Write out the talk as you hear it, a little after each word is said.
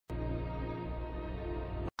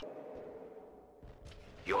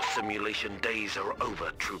Your simulation days are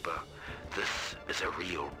over, Trooper. This is a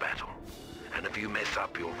real battle. And if you mess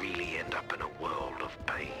up, you'll really end up in a world of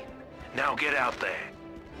pain. Now get out there!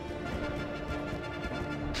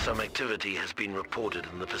 Some activity has been reported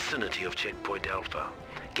in the vicinity of Checkpoint Alpha.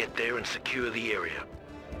 Get there and secure the area.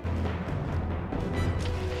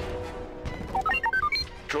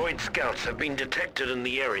 Droid scouts have been detected in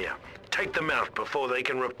the area. Take them out before they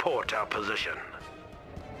can report our position.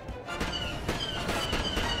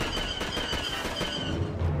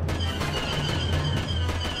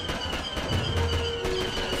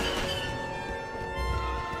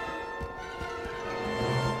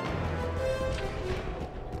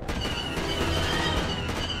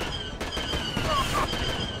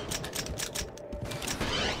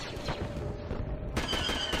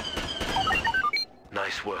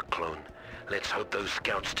 Nice work, clone. Let's hope those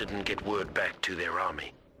scouts didn't get word back to their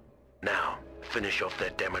army. Now, finish off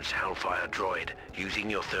that damaged Hellfire droid using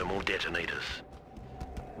your thermal detonators.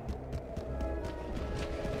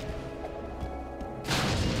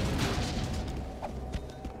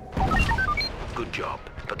 Good job,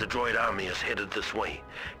 but the droid army is headed this way.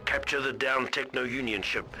 Capture the downed Techno-Union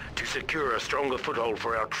ship to secure a stronger foothold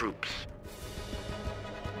for our troops.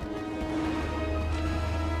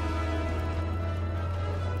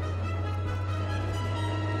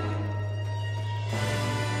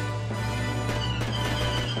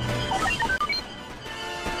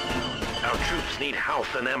 Our troops need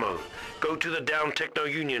health and ammo. Go to the downed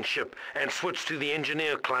Techno-Union ship and switch to the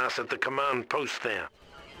engineer class at the command post there.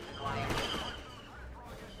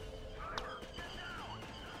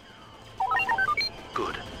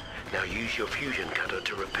 Good. Now use your fusion cutter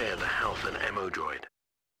to repair the health and ammo droid.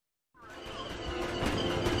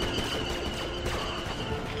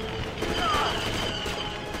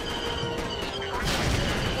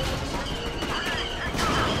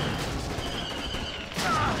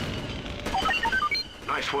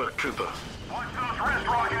 Nice work, Trooper.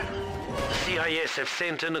 The CIS have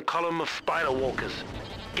sent in a column of spider walkers.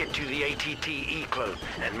 Get to the ATT clone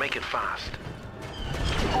and make it fast.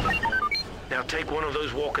 Now take one of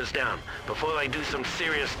those walkers down before they do some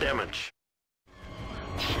serious damage.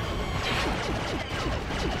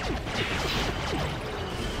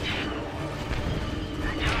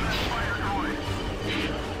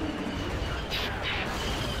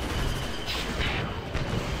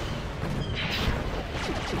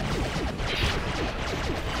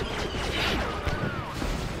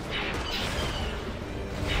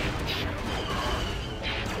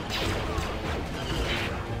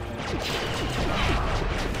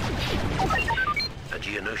 A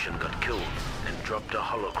Geonosian got killed and dropped a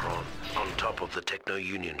holocron on top of the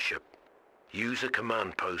Techno-Union ship. Use a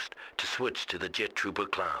command post to switch to the Jet Trooper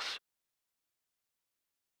class.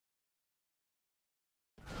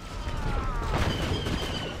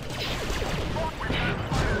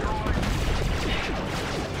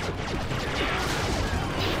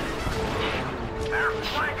 They're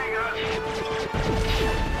flanking us!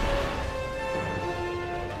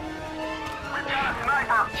 We've got a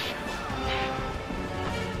sniper!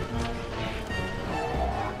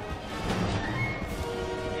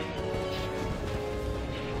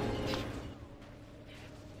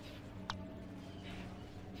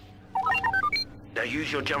 Now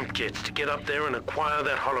use your jump jets to get up there and acquire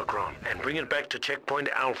that holocron and bring it back to Checkpoint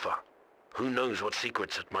Alpha. Who knows what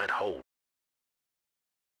secrets it might hold.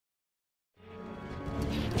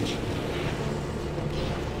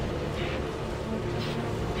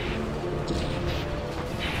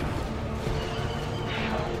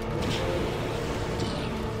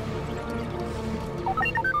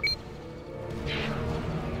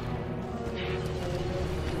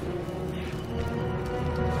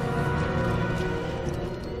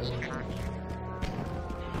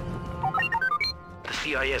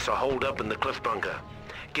 CIS are holed up in the cliff bunker.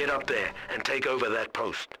 Get up there and take over that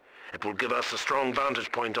post. It will give us a strong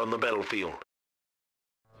vantage point on the battlefield.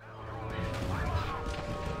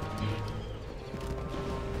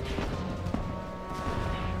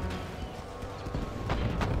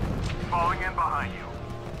 Falling in behind you.